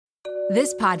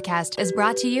This podcast is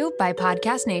brought to you by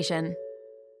Podcast Nation.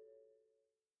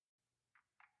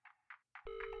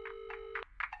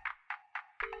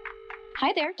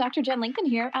 Hi there, Dr. Jen Lincoln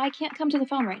here. I can't come to the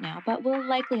phone right now, but we'll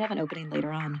likely have an opening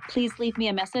later on. Please leave me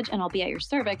a message and I'll be at your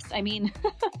service in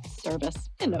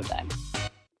no time.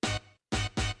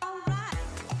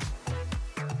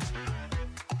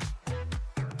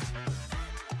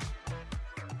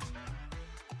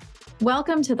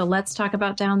 Welcome to the Let's Talk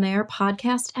About Down There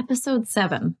podcast, episode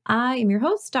 7. I am your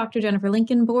host, Dr. Jennifer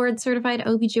Lincoln, board-certified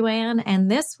OBGYN, and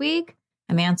this week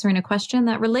I'm answering a question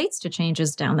that relates to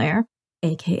changes down there,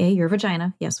 aka your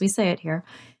vagina. Yes, we say it here.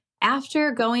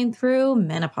 After going through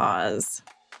menopause.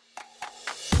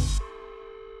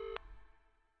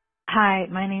 Hi,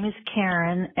 my name is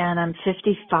Karen, and I'm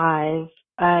 55.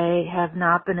 I have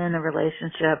not been in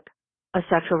a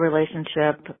sexual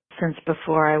relationship, since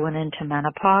before I went into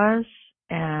menopause,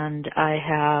 and I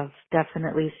have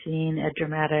definitely seen a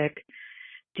dramatic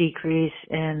decrease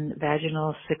in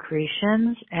vaginal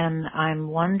secretions, and I'm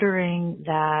wondering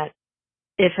that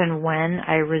if and when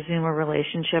I resume a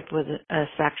relationship with a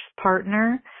sex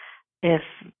partner, if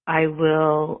I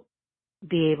will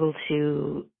be able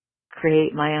to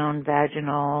create my own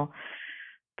vaginal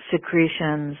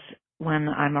secretions when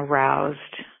I'm aroused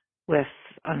with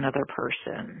another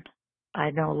person.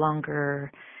 I no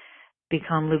longer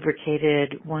become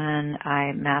lubricated when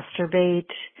I masturbate,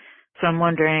 so I'm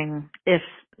wondering if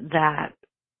that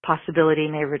possibility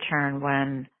may return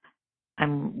when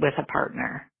I'm with a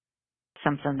partner.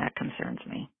 Something that concerns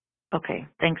me. Okay,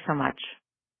 thanks so much.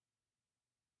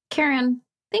 Karen,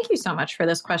 thank you so much for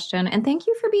this question, and thank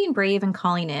you for being brave and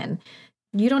calling in.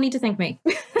 You don't need to thank me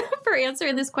for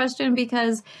answering this question,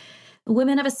 because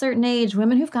women of a certain age,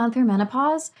 women who've gone through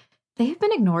menopause, they have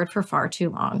been ignored for far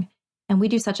too long. And we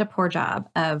do such a poor job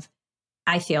of,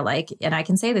 I feel like, and I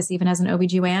can say this even as an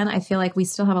OBGYN, I feel like we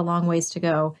still have a long ways to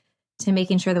go to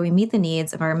making sure that we meet the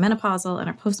needs of our menopausal and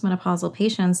our postmenopausal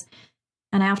patients.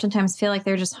 And I oftentimes feel like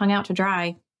they're just hung out to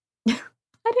dry.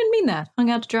 I didn't mean that.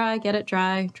 Hung out to dry, get it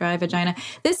dry, dry vagina.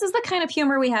 This is the kind of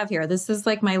humor we have here. This is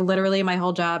like literally my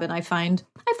whole job. And I find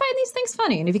these things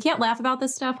funny. And if you can't laugh about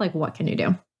this stuff, like, what can you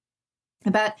do?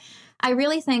 But I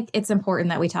really think it's important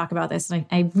that we talk about this. And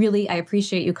I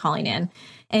appreciate you calling in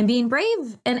and being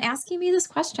brave and asking me this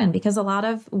question, because a lot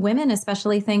of women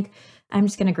especially think, I'm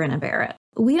just going to grin and bear it.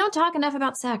 We don't talk enough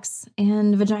about sex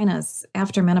and vaginas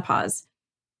after menopause.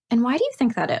 And why do you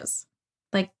think that is?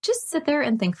 Like, just sit there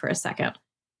and think for a second.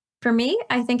 For me,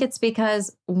 I think it's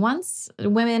because once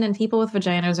women and people with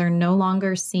vaginas are no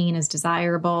longer seen as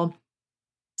desirable,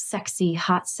 sexy,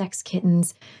 hot sex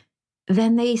kittens,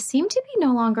 then they seem to be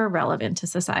no longer relevant to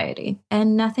society.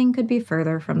 And nothing could be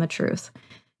further from the truth.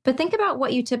 But think about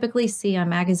what you typically see on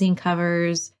magazine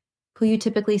covers, who you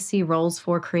typically see roles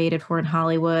created for in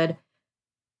Hollywood.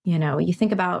 You know, you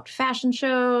think about fashion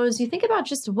shows, you think about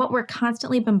just what we're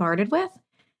constantly bombarded with.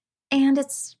 And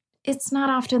it's not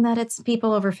often that it's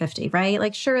people over 50, right?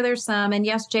 Like, sure, there's some. And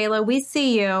yes, J-Lo, we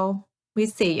see you,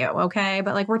 okay?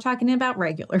 But like, we're talking about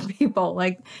regular people.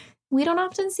 Like, we don't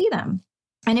often see them.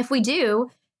 And if we do,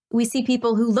 we see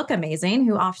people who look amazing,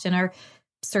 who often are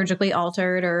surgically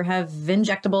altered or have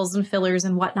injectables and fillers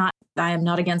and whatnot. I am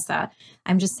not against that.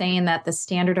 I'm just saying that the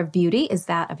standard of beauty is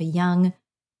that of a young,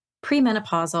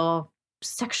 premenopausal,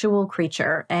 sexual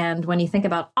creature. And when you think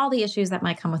about all the issues that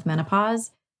might come with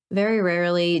menopause, very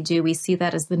rarely do we see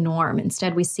that as the norm.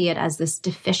 Instead, we see it as this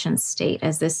deficient state,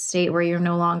 as this state where you're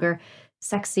no longer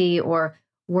sexy or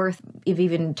worth of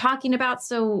even talking about.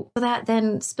 So that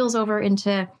then spills over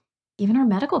into even our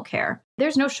medical care.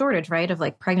 There's no shortage, right, of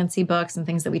like pregnancy books and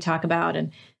things that we talk about.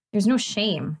 And there's no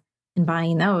shame in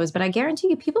buying those. But I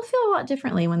guarantee you, people feel a lot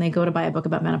differently when they go to buy a book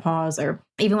about menopause, or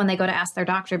even when they go to ask their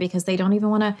doctor, because they don't even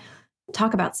want to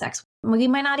talk about sex. We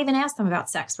might not even ask them about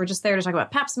sex. We're just there to talk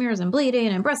about pap smears and bleeding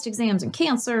and breast exams and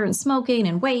cancer and smoking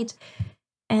and weight.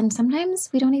 And sometimes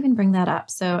we don't even bring that up.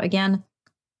 So again,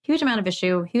 huge amount of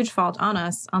issue, huge fault on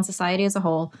us, on society as a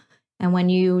whole. And when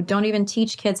you don't even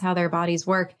teach kids how their bodies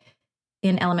work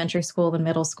in elementary school and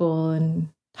middle school and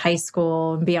high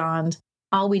school and beyond,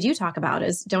 all we do talk about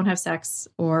is don't have sex,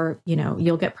 or, you know,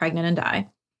 you'll get pregnant and die.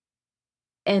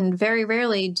 And very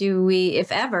rarely do we,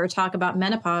 if ever, talk about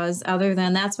menopause other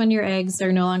than that's when your eggs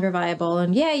are no longer viable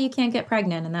and yeah, you can't get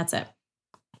pregnant and that's it.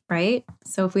 Right?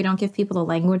 So if we don't give people the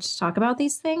language to talk about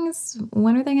these things,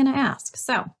 when are they going to ask?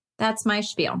 So that's my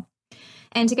spiel.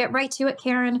 And to get right to it,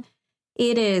 Karen,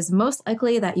 it is most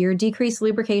likely that your decreased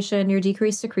lubrication, your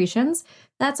decreased secretions,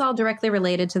 that's all directly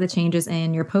related to the changes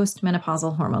in your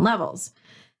postmenopausal hormone levels.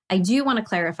 I do want to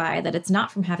clarify that it's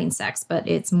not from having sex, but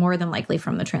it's more than likely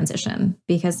from the transition,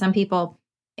 because some people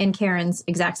in Karen's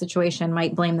exact situation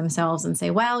might blame themselves and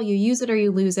say, well, you use it or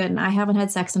you lose it. And I haven't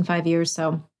had sex in 5 years.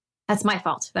 So that's my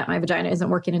fault that my vagina isn't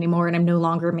working anymore and I'm no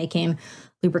longer making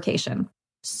lubrication.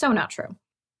 So not true.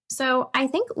 So I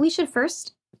think we should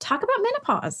first talk about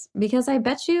menopause, because I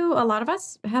bet you a lot of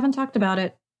us haven't talked about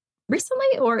it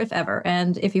recently or if ever.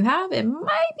 And if you have, it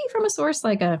might be from a source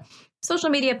like a social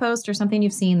media post or something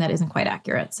you've seen that isn't quite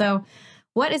accurate. So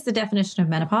what is the definition of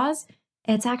menopause?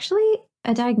 It's actually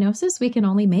a diagnosis we can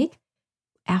only make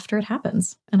after it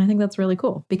happens. And I think that's really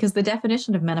cool, because the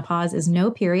definition of menopause is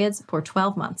no periods for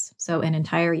 12 months. So an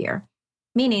entire year.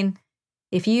 Meaning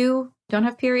if you don't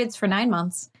have periods for 9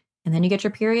 months and then you get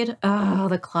your period, oh,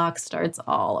 the clock starts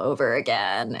all over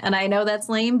again. And I know that's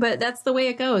lame, but that's the way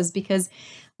it goes, because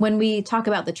when we talk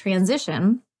about the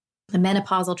transition, the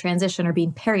menopausal transition, or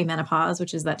being perimenopause,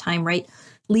 which is that time right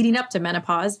leading up to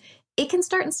menopause, it can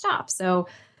start and stop. So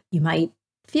you might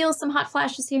feel some hot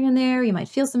flashes here and there. You might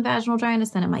feel some vaginal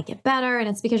dryness, then it might get better. And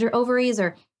it's because your ovaries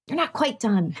they're not quite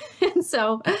done. And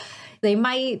so they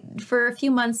might, for a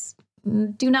few months,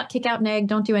 do not kick out an egg,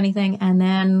 don't do anything. And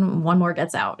then one more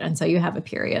gets out. And so you have a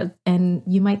period. And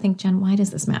you might think, Jen, why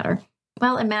does this matter?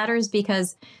 Well, it matters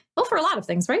because, well, for a lot of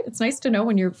things, right? It's nice to know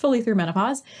when you're fully through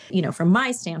menopause. You know, from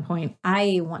my standpoint,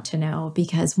 I want to know,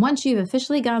 because once you've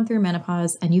officially gone through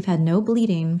menopause and you've had no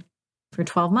bleeding for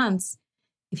 12 months,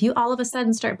 if you all of a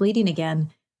sudden start bleeding again,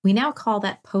 we now call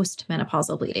that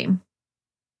postmenopausal bleeding.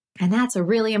 And that's a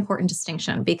really important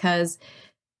distinction, because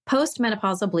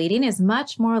postmenopausal bleeding is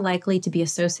much more likely to be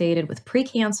associated with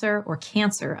precancer or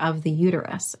cancer of the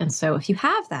uterus. And so if you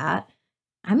have that,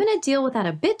 I'm going to deal with that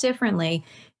a bit differently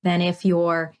than if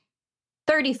you're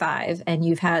 35 and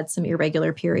you've had some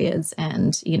irregular periods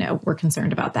and, we're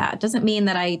concerned about that. Doesn't mean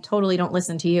that I totally don't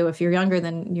listen to you if you're younger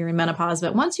than you're in menopause.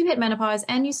 But once you hit menopause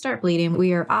and you start bleeding,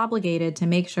 we are obligated to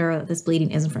make sure that this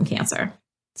bleeding isn't from cancer.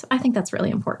 So I think that's really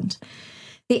important.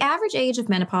 The average age of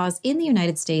menopause in the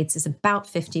United States is about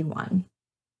 51.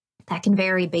 That can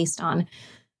vary based on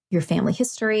your family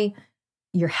history,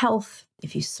 your health,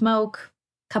 if you smoke,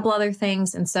 a couple other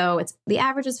things. And so the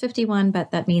average is 51,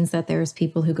 but that means that there's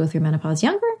people who go through menopause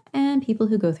younger and people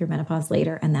who go through menopause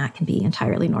later, and that can be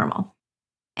entirely normal.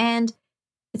 And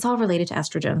it's all related to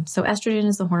estrogen. So estrogen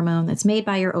is the hormone that's made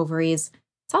by your ovaries.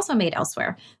 It's also made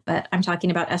elsewhere, but I'm talking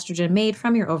about estrogen made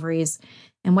from your ovaries.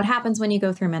 And what happens when you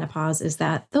go through menopause is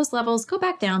that those levels go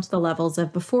back down to the levels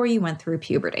of before you went through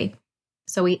puberty.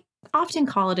 So we often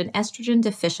call it an estrogen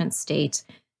deficient state,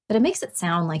 but it makes it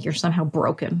sound like you're somehow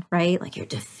broken, right? Like you're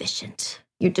deficient,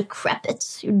 you're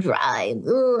decrepit, you're dry.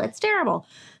 Ugh, it's terrible.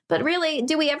 But really,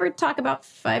 do we ever talk about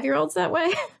 5-year-olds that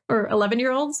way or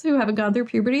 11-year-olds who haven't gone through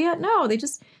puberty yet? No, they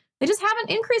just haven't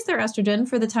increased their estrogen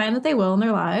for the time that they will in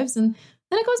their lives. And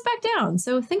then it goes back down.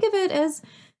 So think of it as,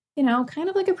 kind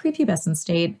of like a prepubescent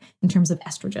state in terms of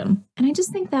estrogen. And I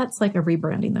just think that's like a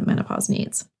rebranding that menopause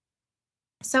needs.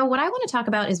 So what I want to talk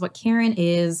about is what Karen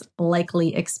is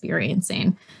likely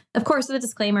experiencing. Of course, with a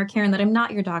disclaimer, Karen, that I'm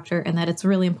not your doctor and that it's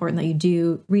really important that you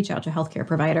do reach out to a healthcare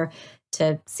provider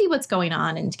to see what's going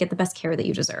on and to get the best care that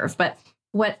you deserve. But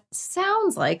what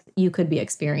sounds like you could be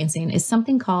experiencing is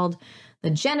something called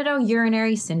the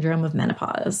genitourinary syndrome of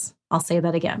menopause. I'll say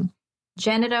that again.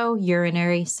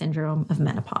 Genitourinary syndrome of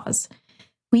menopause.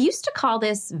 We used to call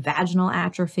this vaginal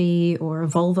atrophy or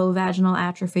vulvovaginal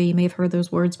atrophy. You may have heard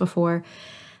those words before,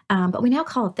 but we now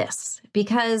call it this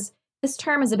because this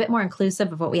term is a bit more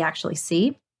inclusive of what we actually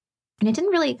see. And it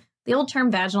didn't really, the old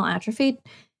term vaginal atrophy,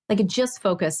 like it just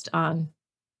focused on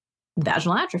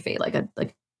vaginal atrophy, like a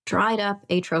dried up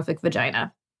atrophic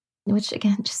vagina, which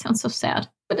again, just sounds so sad,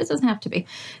 but it doesn't have to be.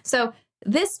 So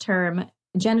this term,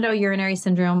 genitourinary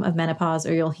syndrome of menopause,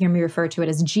 or you'll hear me refer to it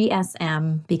as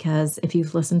GSM, because if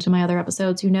you've listened to my other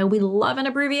episodes, we love an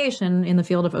abbreviation in the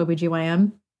field of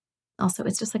OBGYN. Also,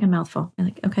 it's just like a mouthful. I'm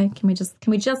like, okay, can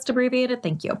we just abbreviate it?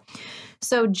 Thank you.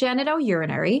 So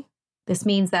genitourinary, this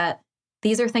means that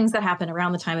these are things that happen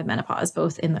around the time of menopause,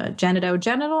 both in the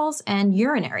genitals and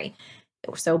urinary.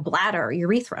 So bladder,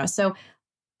 urethra. So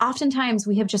oftentimes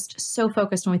we have just so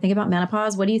focused when we think about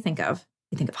menopause, what do you think of?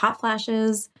 You think of hot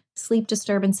flashes, sleep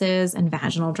disturbances, and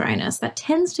vaginal dryness. That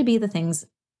tends to be the things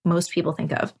most people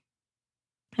think of.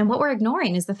 And what we're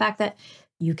ignoring is the fact that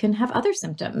you can have other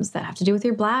symptoms that have to do with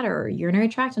your bladder, urinary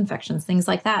tract infections, things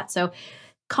like that. So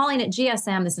calling it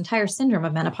GSM, this entire syndrome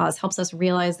of menopause, helps us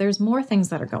realize there's more things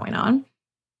that are going on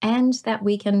and that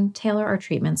we can tailor our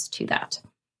treatments to that.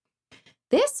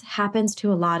 This happens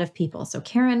to a lot of people. So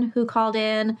Karen, who called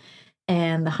in,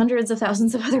 and the hundreds of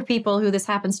thousands of other people who this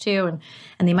happens to,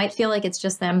 and they might feel like it's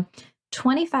just them,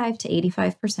 25 to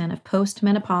 85% of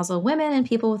postmenopausal women and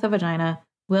people with a vagina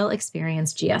will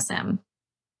experience GSM.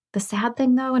 The sad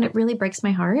thing, though, and it really breaks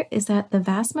my heart, is that the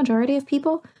vast majority of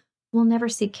people will never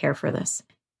seek care for this,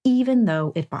 even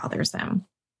though it bothers them.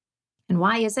 And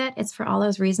why is it? It's for all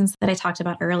those reasons that I talked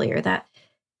about earlier, that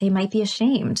they might be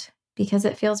ashamed because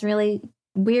it feels really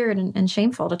weird and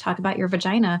shameful to talk about your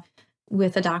vagina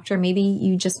with a doctor maybe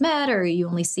you just met or you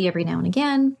only see every now and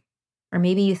again. Or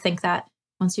maybe you think that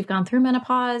once you've gone through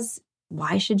menopause,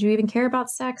 why should you even care about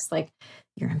sex? Like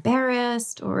you're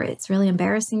embarrassed, or it's really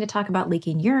embarrassing to talk about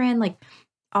leaking urine. Like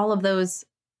all of those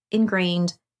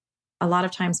ingrained, a lot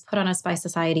of times put on us by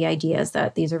society ideas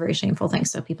that these are very shameful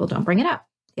things, so people don't bring it up.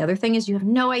 The other thing is you have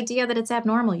no idea that it's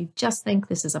abnormal. You just think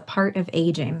this is a part of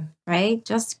aging, right?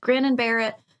 Just grin and bear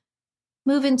it,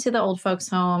 move into the old folks'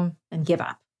 home and give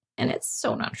up. And it's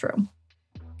so not true.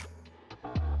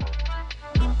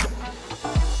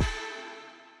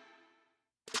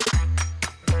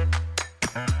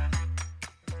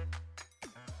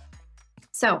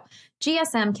 So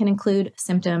GSM can include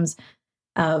symptoms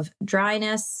of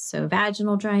dryness, so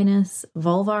vaginal dryness,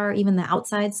 vulvar, even the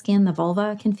outside skin, the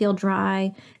vulva can feel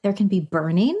dry. There can be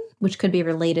burning, which could be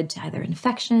related to either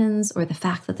infections or the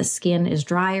fact that the skin is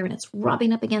drier and it's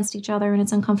rubbing up against each other and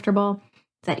it's uncomfortable.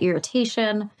 That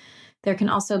irritation. There can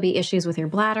also be issues with your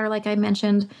bladder, like I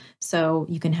mentioned. So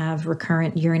you can have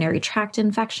recurrent urinary tract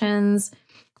infections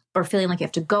or feeling like you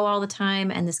have to go all the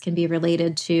time. And this can be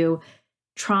related to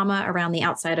trauma around the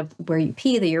outside of where you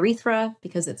pee, the urethra,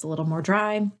 because it's a little more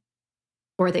dry,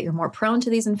 or that you're more prone to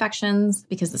these infections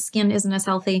because the skin isn't as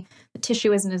healthy, the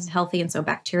tissue isn't as healthy, and so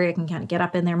bacteria can kind of get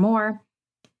up in there more.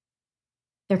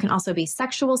 There can also be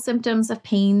sexual symptoms of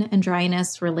pain and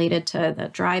dryness related to the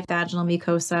dry vaginal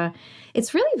mucosa.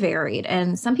 It's really varied,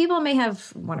 and some people may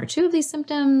have one or two of these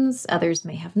symptoms, others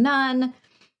may have none,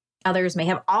 others may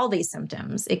have all these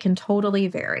symptoms. It can totally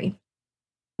vary.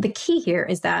 The key here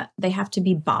is that they have to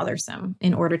be bothersome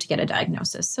in order to get a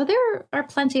diagnosis. So there are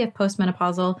plenty of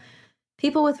postmenopausal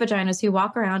people with vaginas who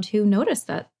walk around who notice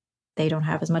that they don't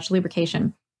have as much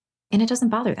lubrication, and it doesn't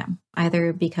bother them,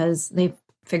 either because they've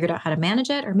figured out how to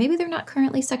manage it, or maybe they're not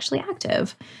currently sexually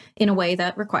active in a way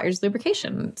that requires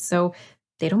lubrication. So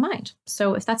they don't mind.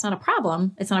 So if that's not a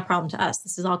problem, it's not a problem to us.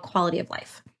 This is all quality of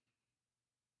life.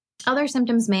 Other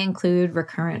symptoms may include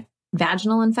recurrent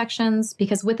vaginal infections,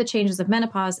 because with the changes of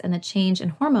menopause and the change in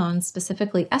hormones,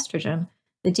 specifically estrogen,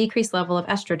 the decreased level of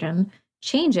estrogen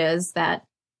changes that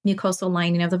mucosal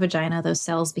lining of the vagina. Those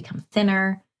cells become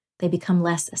thinner, they become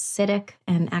less acidic,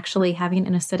 and actually having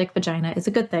an acidic vagina is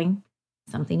a good thing,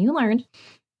 something you learned,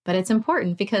 but it's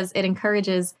important because it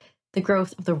encourages the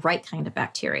growth of the right kind of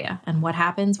bacteria. And what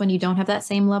happens when you don't have that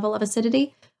same level of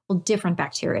acidity? Well, different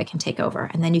bacteria can take over,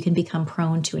 and then you can become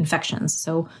prone to infections.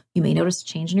 So you may notice a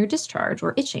change in your discharge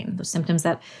or itching, those symptoms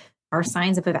that are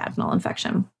signs of a vaginal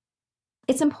infection.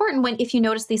 It's important if you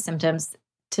notice these symptoms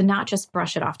to not just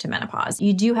brush it off to menopause.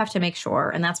 You do have to make sure,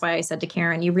 and that's why I said to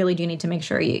Karen, you really do need to make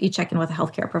sure you check in with a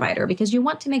healthcare provider, because you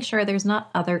want to make sure there's not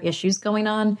other issues going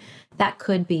on that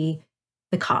could be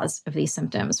the cause of these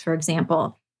symptoms. For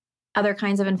example, other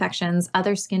kinds of infections,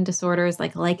 other skin disorders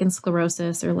like lichen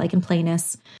sclerosus or lichen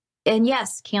planus. And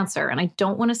yes, cancer. And I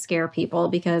don't want to scare people,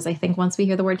 because I think once we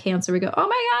hear the word cancer, we go, oh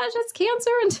my gosh, it's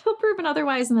cancer until proven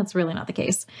otherwise. And that's really not the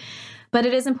case. But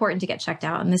it is important to get checked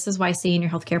out. And this is why seeing your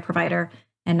healthcare provider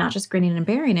and not just grinning and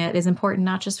bearing it is important,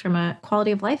 not just from a quality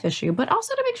of life issue, but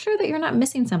also to make sure that you're not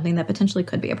missing something that potentially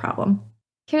could be a problem.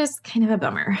 Here's kind of a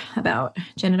bummer about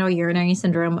genitourinary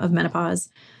syndrome of menopause,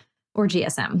 or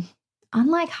GSM.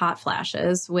 Unlike hot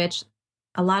flashes, which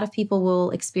a lot of people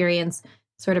will experience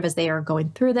sort of as they are going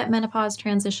through that menopause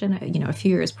transition, a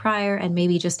few years prior, and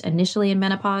maybe just initially in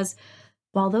menopause,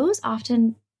 while those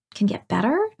often can get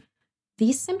better,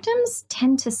 these symptoms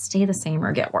tend to stay the same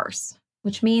or get worse,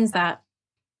 which means that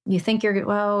you think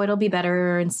it'll be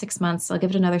better in 6 months. I'll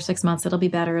give it another 6 months. It'll be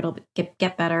better. It'll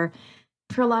get better.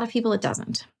 For a lot of people, it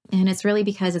doesn't. And it's really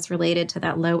because it's related to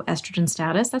that low estrogen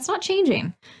status. That's not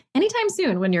changing anytime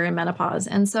soon when you're in menopause.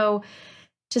 And so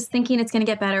just thinking it's going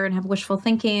to get better and have wishful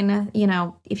thinking,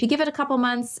 if you give it a couple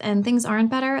months and things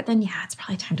aren't better, then yeah, it's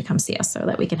probably time to come see us so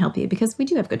that we can help you, because we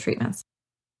do have good treatments.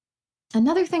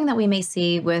 Another thing that we may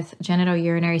see with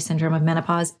genitourinary syndrome of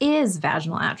menopause is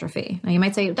vaginal atrophy. Now you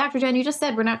might say, Dr. Jen, you just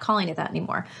said we're not calling it that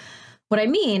anymore. What I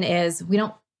mean is we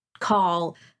don't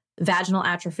call vaginal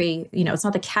atrophy, it's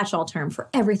not the catch-all term for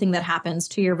everything that happens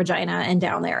to your vagina and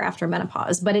down there after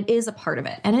menopause, but it is a part of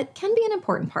it, and it can be an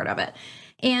important part of it.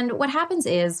 And what happens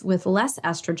is with less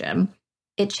estrogen,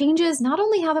 it changes not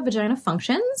only how the vagina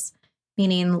functions,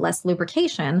 meaning less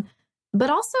lubrication, but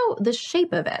also the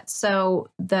shape of it. So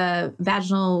the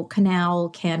vaginal canal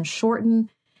can shorten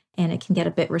and it can get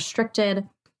a bit restricted.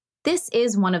 This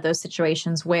is one of those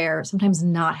situations where sometimes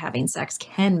not having sex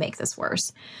can make this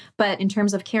worse. But in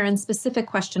terms of Karen's specific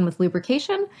question with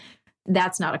lubrication,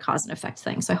 that's not a cause and effect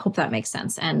thing. So I hope that makes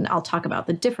sense. And I'll talk about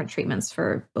the different treatments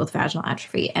for both vaginal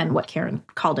atrophy and what Karen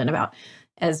called in about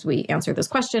as we answer this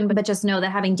question. But just know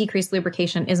that having decreased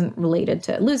lubrication isn't related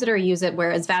to lose it or use it,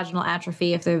 whereas vaginal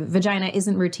atrophy, if the vagina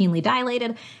isn't routinely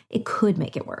dilated, it could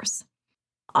make it worse.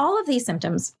 All of these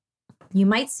symptoms you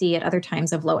might see at other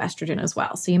times of low estrogen as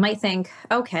well. So you might think,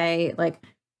 okay, like,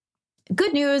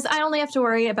 good news, I only have to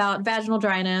worry about vaginal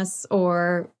dryness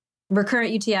or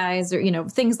recurrent UTIs or,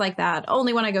 things like that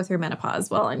only when I go through menopause.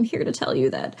 Well, I'm here to tell you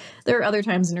that there are other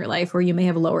times in your life where you may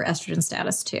have lower estrogen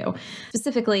status too.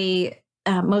 Specifically,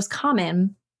 most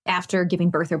common after giving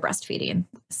birth or breastfeeding,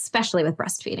 especially with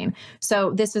breastfeeding.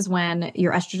 So this is when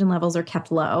your estrogen levels are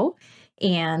kept low,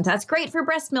 and that's great for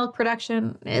breast milk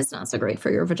production. It's not so great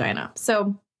for your vagina.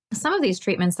 So some of these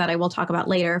treatments that I will talk about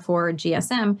later for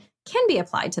GSM can be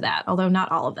applied to that, although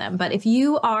not all of them. But if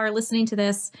you are listening to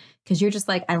this because you're just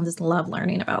like, I just love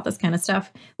learning about this kind of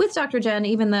stuff with Dr. Jen,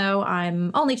 even though I'm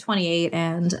only 28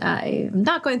 and I'm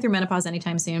not going through menopause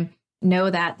anytime soon, know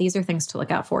that these are things to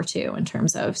look out for too, in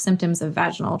terms of symptoms of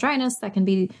vaginal dryness that can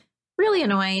be really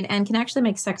annoying and can actually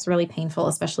make sex really painful,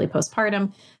 especially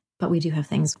postpartum. But we do have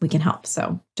things we can help.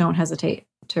 So don't hesitate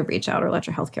to reach out or let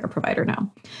your healthcare provider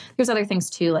know. There's other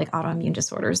things too, like autoimmune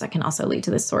disorders that can also lead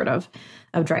to this sort of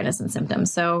dryness and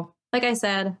symptoms. So like I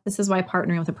said, this is why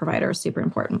partnering with a provider is super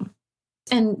important.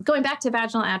 And going back to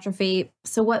vaginal atrophy,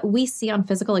 so what we see on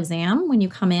physical exam when you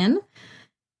come in,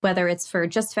 whether it's for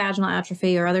just vaginal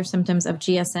atrophy or other symptoms of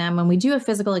GSM, when we do a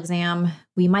physical exam,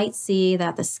 we might see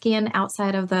that the skin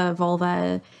outside of the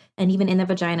vulva and even in the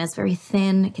vagina is very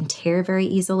thin. It can tear very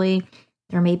easily.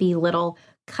 There may be little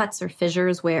cuts or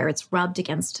fissures where it's rubbed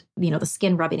against, the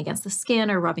skin rubbing against the skin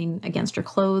or rubbing against your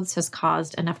clothes has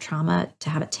caused enough trauma to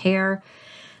have it tear.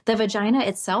 The vagina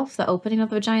itself, the opening of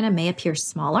the vagina may appear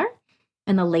smaller,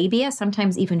 and the labia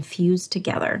sometimes even fuse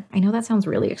together. I know that sounds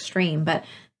really extreme, but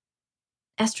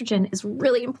estrogen is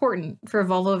really important for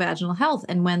vulvovaginal health.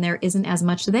 And when there isn't as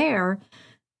much there,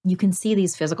 you can see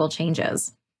these physical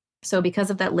changes. So because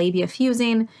of that labia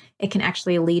fusing, it can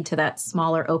actually lead to that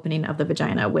smaller opening of the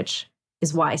vagina, which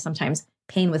is why sometimes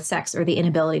pain with sex or the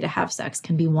inability to have sex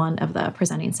can be one of the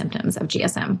presenting symptoms of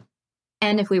GSM.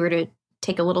 And if we were to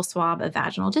take a little swab of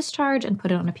vaginal discharge and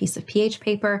put it on a piece of pH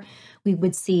paper, we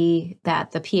would see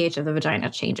that the pH of the vagina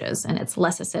changes and it's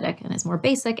less acidic and it's more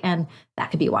basic. And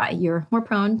that could be why you're more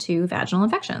prone to vaginal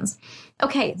infections.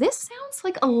 Okay, this sounds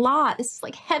like a lot. This is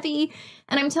like heavy.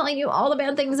 And I'm telling you all the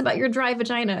bad things about your dry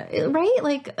vagina,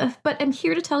 right? But I'm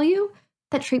here to tell you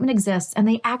that treatment exists and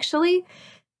they actually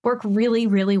work really,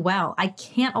 really well. I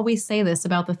can't always say this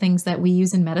about the things that we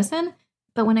use in medicine,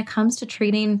 but when it comes to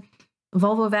treating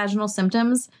vulvovaginal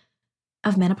symptoms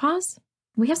of menopause,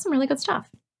 we have some really good stuff.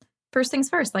 First things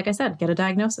first, like I said, get a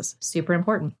diagnosis. Super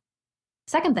important.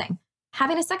 Second thing,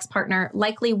 having a sex partner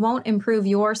likely won't improve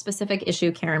your specific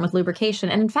issue, Karen, with lubrication.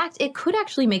 And in fact, it could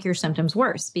actually make your symptoms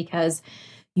worse because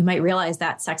you might realize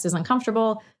that sex is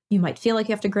uncomfortable. You might feel like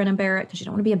you have to grin and bear it because you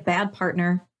don't want to be a bad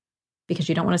partner, because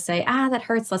you don't want to say, that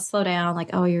hurts, let's slow down.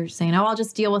 Like, you're saying, I'll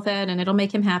just deal with it and it'll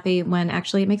make him happy, when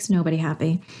actually it makes nobody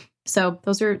happy. So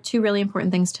those are two really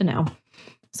important things to know.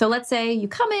 So let's say you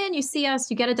come in, you see us,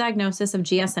 you get a diagnosis of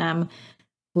GSM.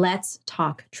 Let's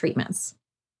talk treatments.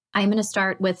 I'm going to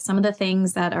start with some of the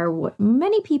things that are what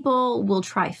many people will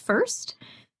try first,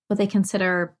 what they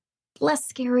consider less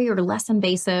scary or less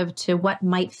invasive to what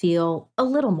might feel a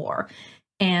little more.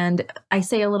 And I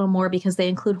say a little more because they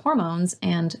include hormones,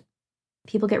 and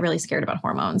people get really scared about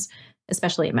hormones,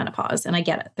 especially at menopause. And I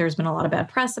get it. There's been a lot of bad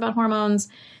press about hormones.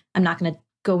 I'm not going to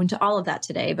go into all of that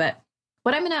today, but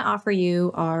what I'm going to offer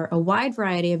you are a wide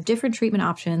variety of different treatment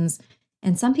options.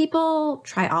 And some people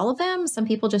try all of them. Some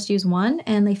people just use one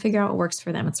and they figure out what works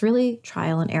for them. It's really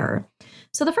trial and error.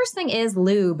 So the first thing is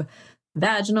lube.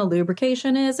 Vaginal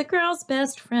lubrication is a girl's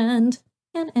best friend,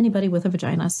 and anybody with a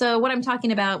vagina. So what I'm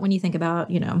talking about when you think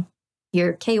about,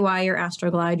 your KY, your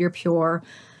Astroglide, your Pure,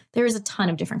 there is a ton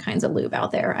of different kinds of lube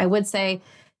out there. I would say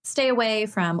stay away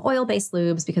from oil-based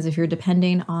lubes, because if you're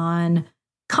depending on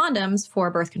condoms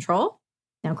for birth control,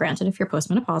 now granted, if you're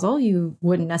postmenopausal, you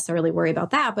wouldn't necessarily worry about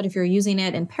that. But if you're using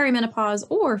it in perimenopause,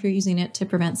 or if you're using it to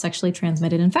prevent sexually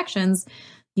transmitted infections,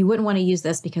 you wouldn't want to use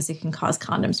this because it can cause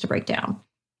condoms to break down.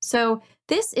 So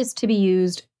this is to be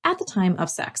used at the time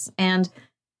of sex. And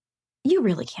you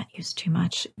really can't use too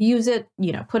much. Use it,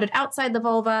 put it outside the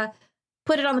vulva,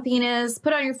 put it on the penis,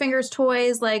 put it on your fingers,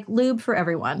 toys, like lube for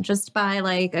everyone. Just buy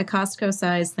like a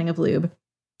Costco-sized thing of lube.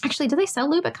 Actually, do they sell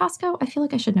lube at Costco? I feel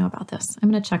like I should know about this.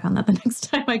 I'm going to check on that the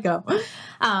next time I go.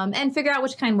 And figure out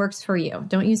which kind works for you.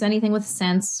 Don't use anything with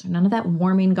scents, none of that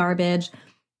warming garbage,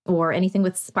 or anything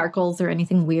with sparkles or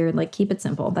anything weird. Like, keep it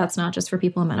simple. That's not just for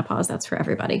people in menopause. That's for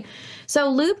everybody. So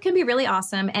lube can be really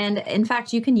awesome. And in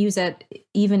fact, you can use it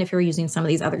even if you're using some of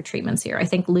these other treatments here. I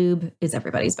think lube is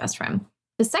everybody's best friend.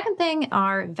 The second thing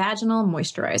are vaginal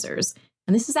moisturizers.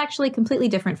 And this is actually completely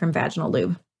different from vaginal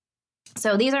lube.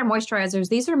 So these are moisturizers.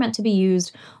 These are meant to be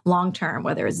used long-term,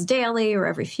 whether it's daily or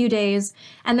every few days.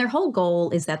 And their whole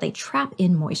goal is that they trap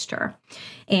in moisture.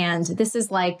 And this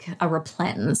is like a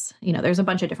replens. There's a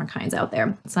bunch of different kinds out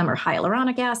there. Some are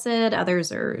hyaluronic acid,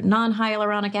 others are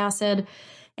non-hyaluronic acid,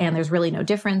 and there's really no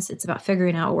difference. It's about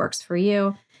figuring out what works for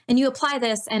you. And you apply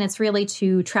this, and it's really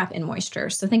to trap in moisture.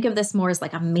 So think of this more as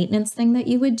like a maintenance thing that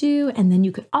you would do. And then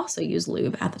you could also use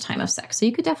lube at the time of sex. So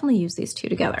you could definitely use these two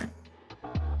together.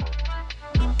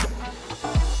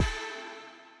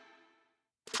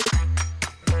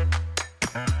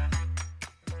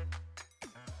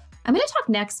 I'm going to talk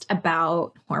next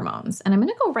about hormones, and I'm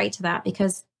going to go right to that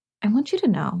because I want you to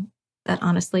know that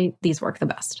honestly, these work the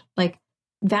best. Like,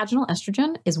 vaginal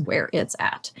estrogen is where it's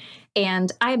at.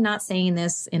 And I am not saying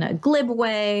this in a glib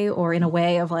way or in a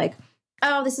way of like,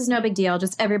 oh, this is no big deal.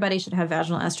 Just everybody should have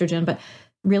vaginal estrogen. But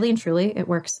really and truly, it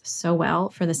works so well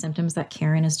for the symptoms that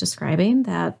Karen is describing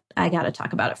that I got to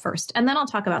talk about it first. And then I'll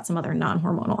talk about some other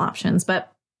non-hormonal options.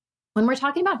 But when we're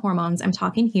talking about hormones, I'm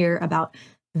talking here about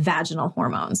vaginal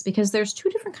hormones, because there's two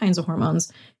different kinds of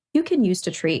hormones you can use to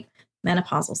treat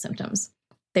menopausal symptoms.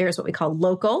 There's what we call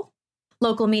local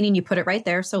meaning you put it right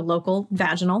there. So local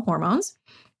vaginal hormones.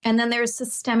 And then there's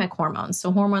systemic hormones.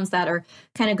 So hormones that are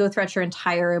kind of go throughout your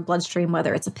entire bloodstream,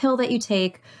 whether it's a pill that you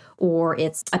take or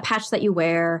it's a patch that you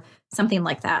wear, something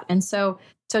like that. And so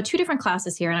two different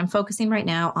classes here. And I'm focusing right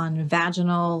now on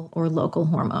vaginal or local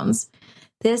hormones.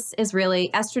 This is really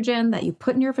estrogen that you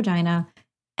put in your vagina.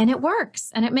 And it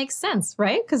works and it makes sense,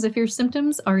 right? Because if your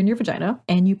symptoms are in your vagina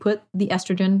and you put the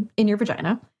estrogen in your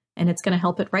vagina, and it's going to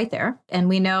help it right there. And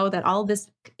we know that all of this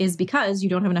is because you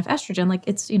don't have enough estrogen. Like,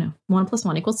 it's, 1 +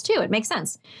 1 = 2. It makes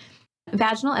sense.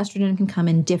 Vaginal estrogen can come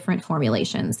in different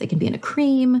formulations. They can be in a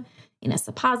cream, in a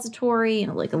suppository,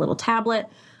 like a little tablet,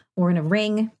 or in a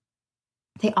ring.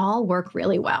 They all work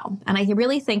really well. And I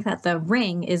really think that the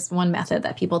ring is one method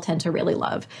that people tend to really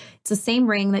love. It's the same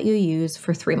ring that you use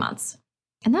for 3 months.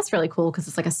 And that's really cool because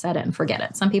it's like a set it and forget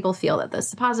it. Some people feel that the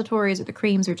suppositories or the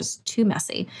creams are just too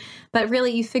messy. But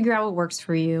really, you figure out what works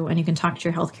for you, and you can talk to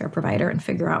your healthcare provider and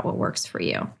figure out what works for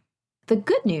you. The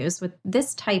good news with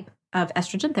this type of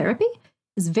estrogen therapy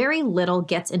is very little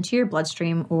gets into your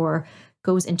bloodstream or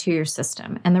goes into your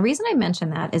system. And the reason I mention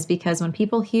that is because when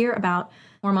people hear about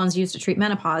hormones used to treat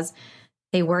menopause,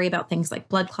 they worry about things like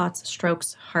blood clots,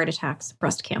 strokes, heart attacks,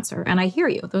 breast cancer. And I hear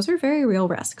you. Those are very real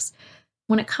risks.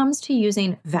 When it comes to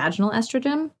using vaginal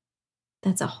estrogen,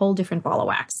 that's a whole different ball of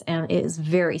wax, and it is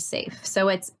very safe. So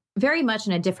it's very much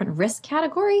in a different risk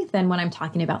category than when I'm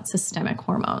talking about systemic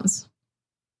hormones.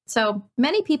 So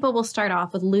many people will start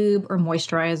off with lube or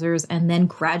moisturizers and then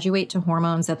graduate to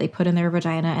hormones that they put in their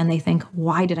vagina, and they think,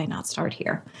 why did I not start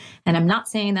here? And I'm not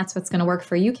saying that's what's going to work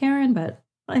for you, Karen, but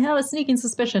I have a sneaking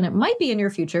suspicion it might be in your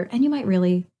future, and you might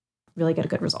really, really get a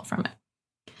good result from it.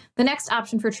 The next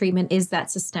option for treatment is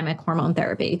that systemic hormone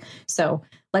therapy. So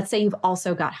let's say you've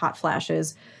also got hot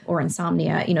flashes or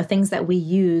insomnia, things that we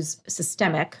use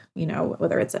systemic,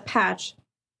 whether it's a patch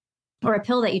or a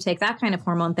pill that you take, that kind of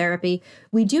hormone therapy.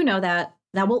 We do know that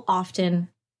will often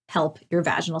help your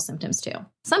vaginal symptoms too.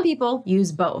 Some people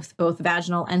use both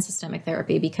vaginal and systemic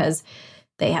therapy because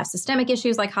they have systemic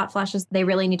issues like hot flashes they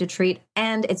really need to treat,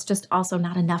 and it's just also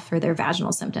not enough for their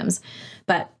vaginal symptoms.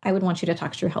 But I would want you to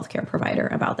talk to your healthcare provider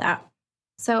about that.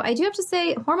 So I do have to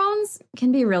say, hormones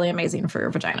can be really amazing for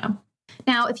your vagina.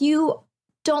 Now, if you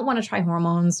don't want to try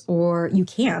hormones, or you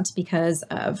can't because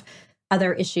of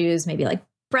other issues, maybe like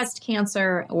breast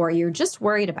cancer, or you're just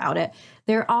worried about it,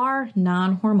 there are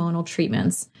non-hormonal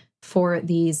treatments for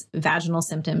these vaginal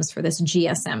symptoms, for this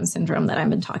GSM syndrome that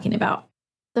I've been talking about.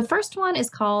 The first one is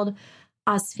called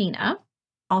Osphena,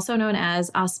 also known as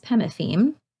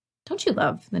ospemifene. Don't you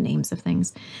love the names of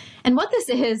things? And what this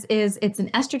is it's an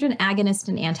estrogen agonist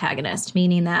and antagonist,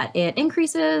 meaning that it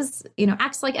increases,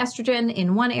 acts like estrogen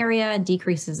in one area and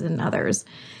decreases in others.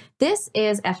 This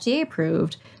is FDA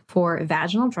approved for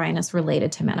vaginal dryness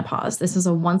related to menopause. This is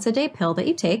a once-a-day pill that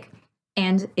you take,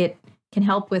 and it can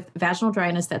help with vaginal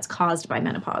dryness that's caused by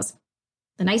menopause.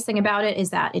 The nice thing about it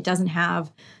is that it doesn't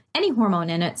have any hormone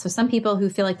in it. So some people who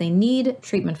feel like they need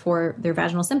treatment for their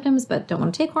vaginal symptoms but don't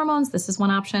want to take hormones, this is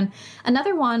one option.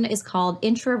 Another one is called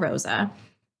Intra Rosa.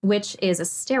 which is a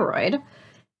steroid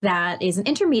that is an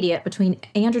intermediate between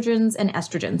androgens and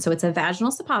estrogen. So it's a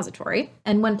vaginal suppository.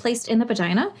 And when placed in the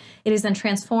vagina, it is then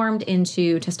transformed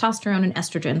into testosterone and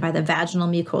estrogen by the vaginal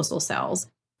mucosal cells.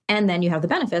 And then you have the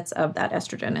benefits of that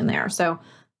estrogen in there. So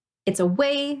it's a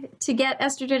way to get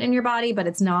estrogen in your body, but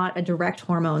it's not a direct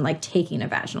hormone like taking a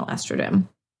vaginal estrogen.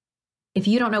 If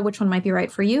you don't know which one might be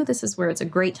right for you, this is where it's a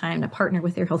great time to partner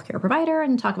with your healthcare provider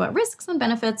and talk about risks and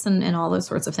benefits and all those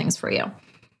sorts of things for you.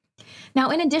 Now,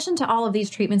 in addition to all of these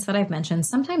treatments that I've mentioned,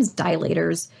 sometimes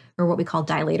dilators, or what we call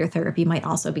dilator therapy, might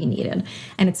also be needed.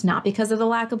 And it's not because of the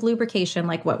lack of lubrication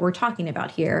like what we're talking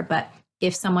about here, but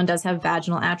if someone does have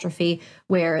vaginal atrophy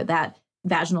where that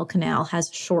vaginal canal has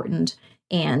shortened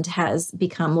and has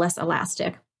become less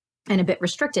elastic and a bit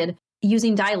restricted,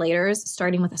 using dilators,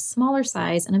 starting with a smaller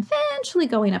size and eventually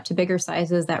going up to bigger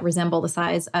sizes that resemble the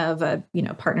size of a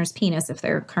partner's penis if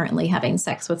they're currently having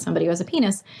sex with somebody who has a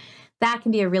penis, that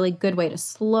can be a really good way to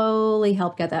slowly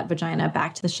help get that vagina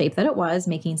back to the shape that it was,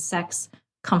 making sex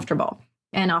comfortable.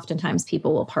 And oftentimes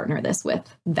people will partner this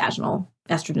with vaginal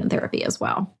estrogen therapy as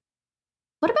well.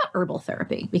 What about herbal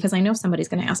therapy? Because I know somebody's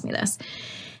going to ask me this.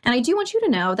 And I do want you to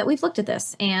know that we've looked at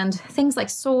this, and things like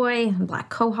soy and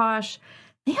black cohosh,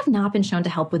 they have not been shown to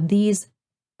help with these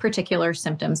particular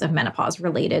symptoms of menopause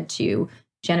related to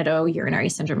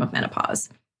genitourinary syndrome of menopause.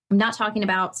 I'm not talking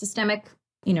about systemic,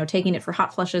 taking it for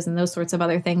hot flushes and those sorts of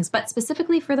other things, but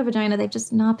specifically for the vagina, they've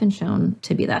just not been shown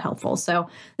to be that helpful. So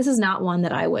this is not one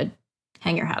that I would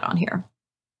hang your hat on here.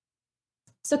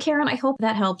 So Karen, I hope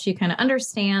that helped you kind of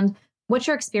understand what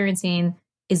you're experiencing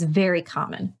is very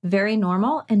common, very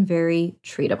normal, and very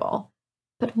treatable.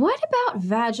 But what about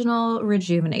vaginal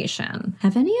rejuvenation?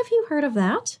 Have any of you heard of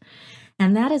that?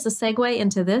 And that is a segue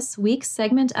into this week's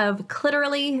segment of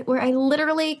Clitorally, where I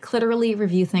literally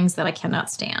review things that I cannot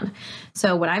stand.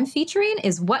 So what I'm featuring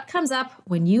is what comes up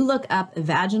when you look up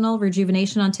vaginal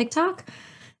rejuvenation on TikTok.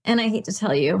 And I hate to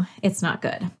tell you, it's not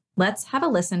good. Let's have a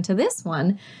listen to this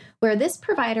one, where this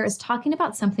provider is talking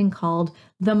about something called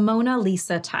the Mona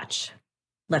Lisa touch.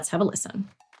 Let's have a listen.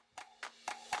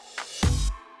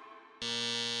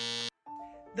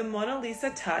 The Mona Lisa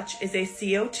Touch is a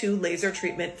CO2 laser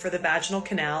treatment for the vaginal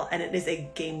canal, and it is a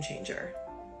game changer.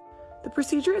 The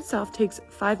procedure itself takes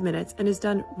 5 minutes and is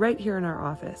done right here in our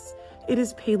office. It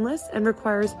is painless and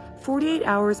requires 48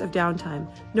 hours of downtime,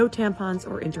 no tampons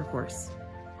or intercourse.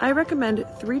 I recommend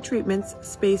 3 treatments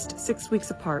spaced 6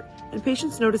 weeks apart, and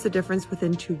patients notice a difference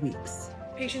within 2 weeks.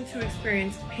 Patients who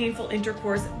experience painful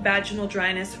intercourse, vaginal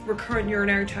dryness, recurrent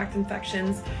urinary tract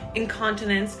infections,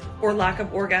 incontinence, or lack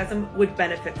of orgasm would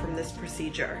benefit from this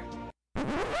procedure.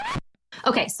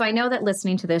 Okay, so I know that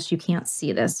listening to this, you can't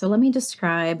see this. So let me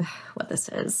describe what this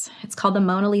is. It's called the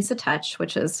Mona Lisa Touch,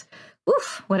 which is,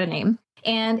 what a name.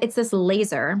 And it's this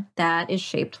laser that is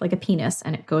shaped like a penis,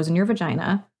 and it goes in your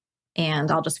vagina.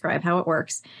 And I'll describe how it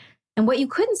works. And what you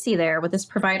couldn't see there, what this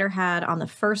provider had on the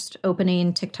first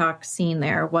opening TikTok scene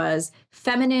there, was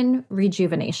feminine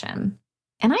rejuvenation.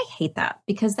 And I hate that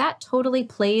because that totally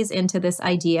plays into this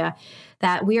idea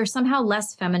that we are somehow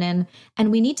less feminine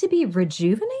and we need to be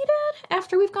rejuvenated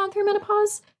after we've gone through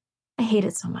menopause. I hate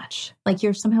it so much. Like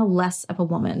you're somehow less of a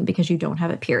woman because you don't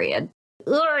have a period.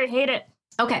 Ugh, I hate it.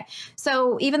 Okay,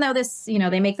 so even though this,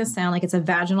 they make this sound like it's a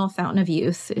vaginal fountain of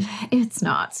youth, it's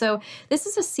not. So this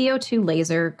is a CO2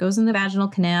 laser, goes in the vaginal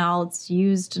canal. It's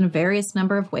used in a various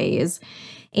number of ways.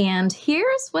 And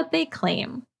here's what they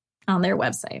claim on their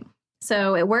website.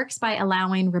 So it works by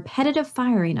allowing repetitive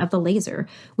firing of the laser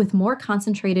with more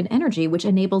concentrated energy, which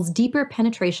enables deeper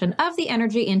penetration of the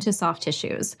energy into soft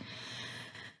tissues.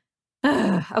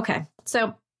 Okay,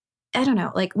 so I don't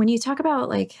know, like when you talk about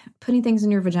like putting things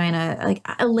in your vagina, like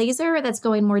a laser that's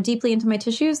going more deeply into my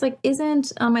tissues, like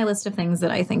isn't on my list of things that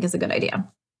I think is a good idea.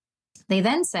 They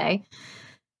then say,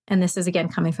 and this is again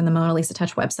coming from the Mona Lisa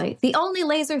Touch website, the only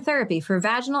laser therapy for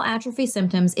vaginal atrophy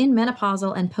symptoms in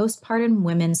menopausal and postpartum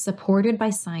women supported by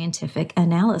scientific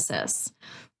analysis.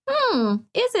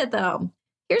 Is it though?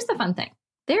 Here's the fun thing.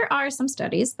 There are some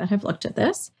studies that have looked at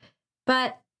this,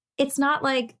 but it's not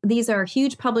like these are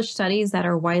huge published studies that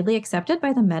are widely accepted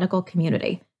by the medical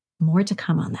community. More to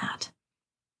come on that.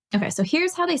 Okay, so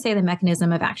here's how they say the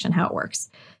mechanism of action, how it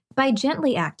works. By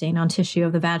gently acting on tissue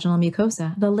of the vaginal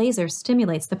mucosa, the laser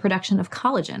stimulates the production of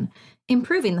collagen,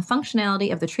 improving the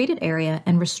functionality of the treated area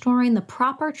and restoring the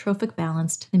proper trophic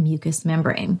balance to the mucous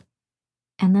membrane.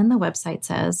 And then the website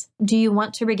says, do you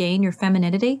want to regain your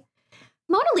femininity?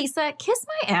 Mona Lisa, kiss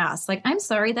my ass. Like, I'm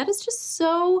sorry, that is just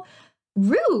so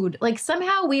rude. Like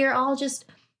somehow we are all just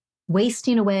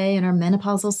wasting away in our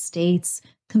menopausal states,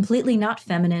 completely not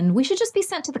feminine. We should just be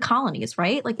sent to the colonies,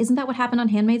 right? Like, isn't that what happened on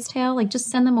Handmaid's Tale? Like,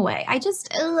 just send them away. I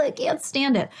can't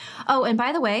stand it. Oh, and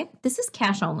by the way, this is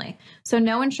cash only. So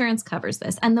no insurance covers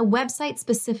this. And the website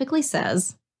specifically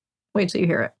says, wait till you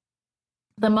hear it.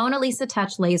 The Mona Lisa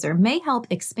Touch laser may help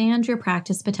expand your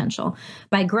practice potential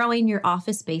by growing your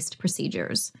office-based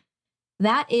procedures.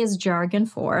 That is jargon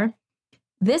for,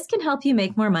 this can help you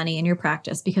make more money in your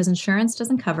practice because insurance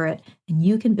doesn't cover it and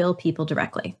you can bill people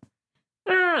directly.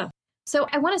 So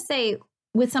I want to say,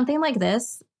 with something like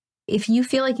this, if you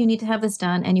feel like you need to have this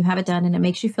done and you have it done and it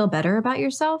makes you feel better about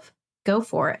yourself, go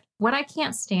for it. What I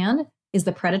can't stand is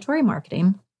the predatory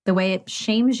marketing, the way it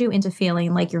shames you into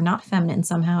feeling like you're not feminine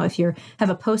somehow if you have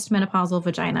a postmenopausal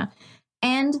vagina,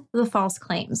 and the false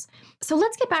claims. So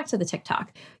let's get back to the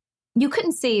TikTok. You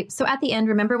couldn't see. So at the end,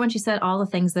 remember when she said all the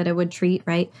things that it would treat,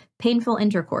 right? Painful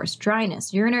intercourse,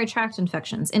 dryness, urinary tract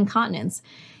infections, incontinence.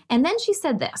 And then she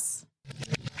said this.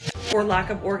 Or lack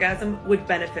of orgasm would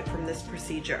benefit from this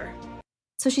procedure.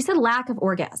 So she said lack of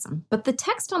orgasm, but the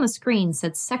text on the screen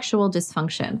said sexual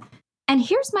dysfunction. And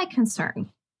here's my concern.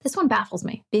 This one baffles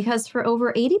me because for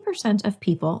over 80% of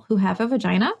people who have a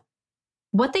vagina,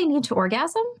 what they need to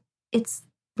orgasm, it's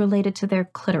related to their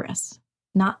clitoris,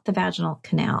 not the vaginal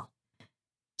canal.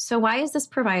 So why is this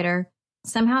provider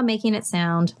somehow making it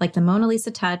sound like the Mona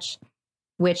Lisa Touch,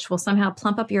 which will somehow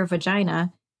plump up your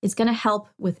vagina, is going to help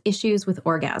with issues with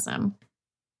orgasm?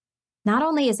 Not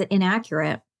only is it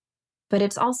inaccurate, but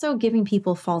it's also giving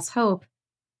people false hope.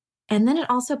 And then it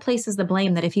also places the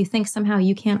blame that if you think somehow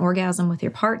you can't orgasm with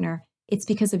your partner, it's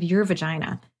because of your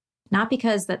vagina, not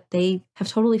because that they have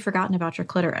totally forgotten about your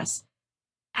clitoris.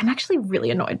 I'm actually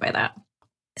really annoyed by that.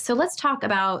 So let's talk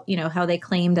about, how they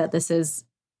claim that this is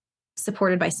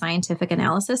supported by scientific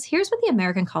analysis. Here's what the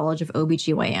American College of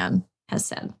OBGYN has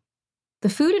said. The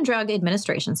Food and Drug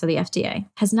Administration, so the FDA,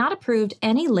 has not approved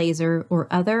any laser or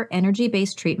other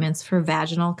energy-based treatments for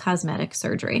vaginal cosmetic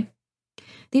surgery.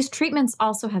 These treatments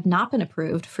also have not been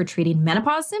approved for treating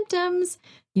menopause symptoms,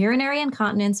 urinary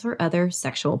incontinence, or other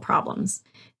sexual problems.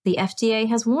 The FDA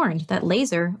has warned that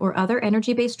laser or other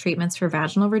energy-based treatments for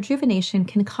vaginal rejuvenation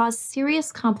can cause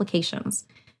serious complications.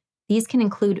 These can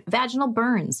include vaginal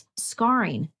burns,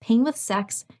 scarring, pain with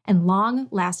sex, and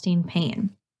long-lasting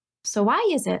pain. So why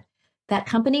is it that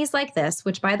companies like this,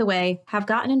 which, by the way, have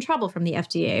gotten in trouble from the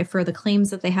FDA for the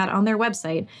claims that they had on their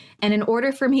website, and in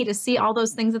order for me to see all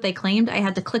those things that they claimed, I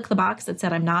had to click the box that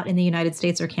said I'm not in the United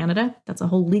States or Canada. That's a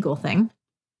whole legal thing.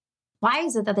 Why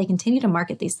is it that they continue to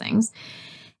market these things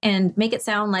and make it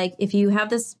sound like if you have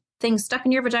this thing stuck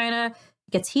in your vagina,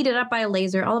 it gets heated up by a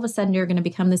laser, all of a sudden you're going to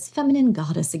become this feminine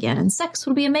goddess again and sex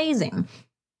will be amazing?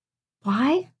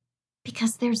 Why?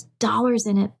 Because there's dollars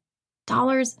in it.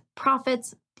 Dollars,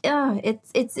 profits.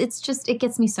 It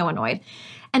gets me so annoyed.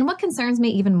 And what concerns me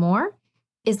even more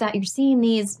is that you're seeing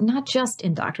these not just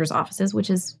in doctors' offices, which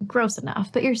is gross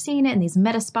enough, but you're seeing it in these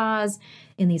med spas,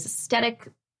 in these aesthetic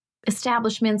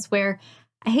establishments where,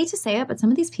 I hate to say it, but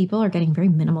some of these people are getting very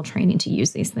minimal training to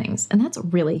use these things. And that's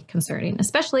really concerning,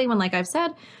 especially when, like I've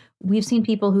said, we've seen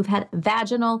people who've had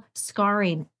vaginal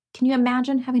scarring. Can you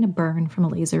imagine having a burn from a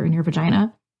laser in your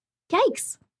vagina?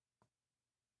 Yikes.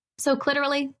 So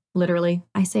literally,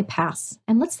 I say pass.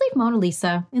 And let's leave Mona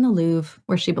Lisa in the Louvre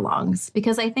where she belongs.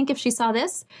 Because I think if she saw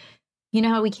this, you know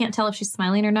how we can't tell if she's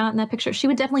smiling or not in that picture? She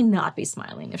would definitely not be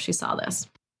smiling if she saw this.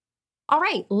 All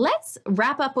right, let's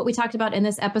wrap up what we talked about in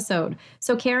this episode.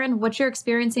 So Karen, what you're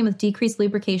experiencing with decreased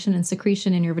lubrication and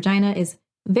secretion in your vagina is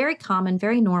very common,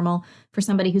 very normal for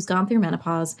somebody who's gone through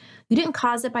menopause. You didn't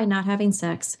cause it by not having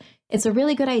sex. It's a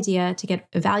really good idea to get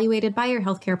evaluated by your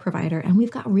healthcare provider, and we've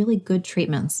got really good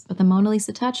treatments, but the Mona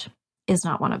Lisa Touch is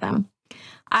not one of them.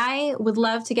 I would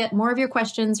love to get more of your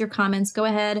questions, your comments. Go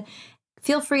ahead.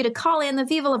 Feel free to call in the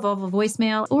Viva La Vulva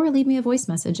voicemail or leave me a voice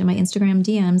message in my Instagram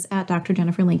DMs at Dr.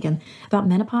 Jennifer Lincoln about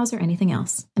menopause or anything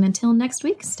else. And until next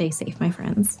week, stay safe, my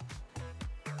friends.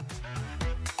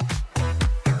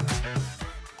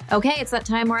 Okay, it's that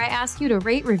time where I ask you to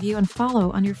rate, review, and follow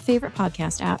on your favorite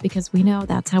podcast app because we know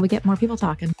that's how we get more people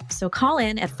talking. So call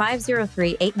in at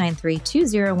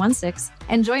 503-893-2016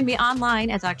 and join me online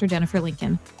at Dr. Jennifer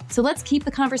Lincoln. So let's keep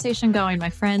the conversation going, my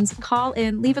friends. Call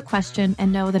in, leave a question,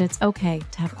 and know that it's okay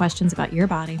to have questions about your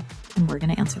body, and we're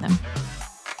going to answer them.